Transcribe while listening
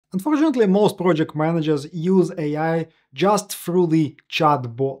Unfortunately, most project managers use AI just through the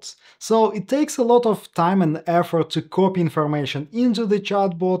chatbots. So it takes a lot of time and effort to copy information into the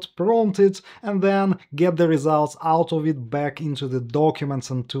chatbot, prompt it, and then get the results out of it back into the documents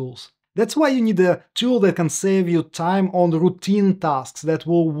and tools. That's why you need a tool that can save you time on routine tasks that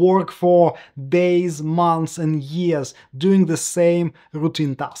will work for days, months, and years doing the same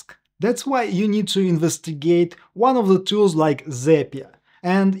routine task. That's why you need to investigate one of the tools like Zapier.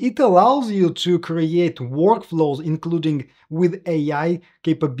 And it allows you to create workflows, including with AI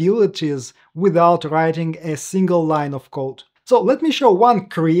capabilities, without writing a single line of code. So let me show one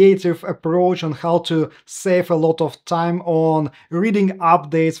creative approach on how to save a lot of time on reading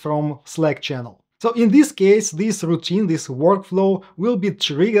updates from Slack channel. So in this case, this routine, this workflow will be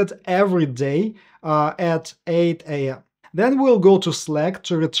triggered every day at 8 a.m. Then we'll go to Slack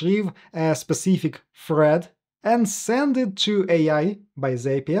to retrieve a specific thread and send it to AI by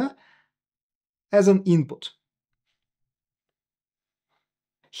Zapier as an input.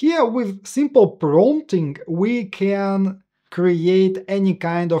 Here, with simple prompting, we can create any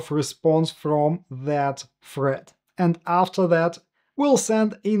kind of response from that thread. And after that, we'll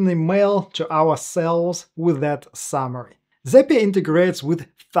send an email to ourselves with that summary. Zapier integrates with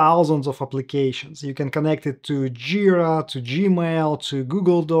thousands of applications. You can connect it to Jira, to Gmail, to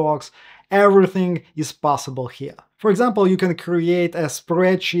Google Docs. Everything is possible here. For example, you can create a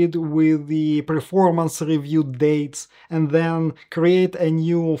spreadsheet with the performance review dates and then create a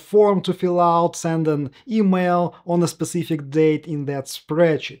new form to fill out, send an email on a specific date in that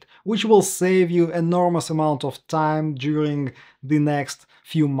spreadsheet, which will save you enormous amount of time during the next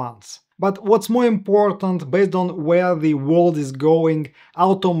few months. But what's more important, based on where the world is going,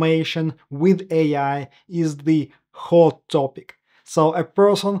 automation with AI is the hot topic. So a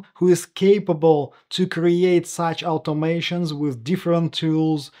person who is capable to create such automations with different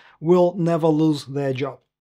tools will never lose their job.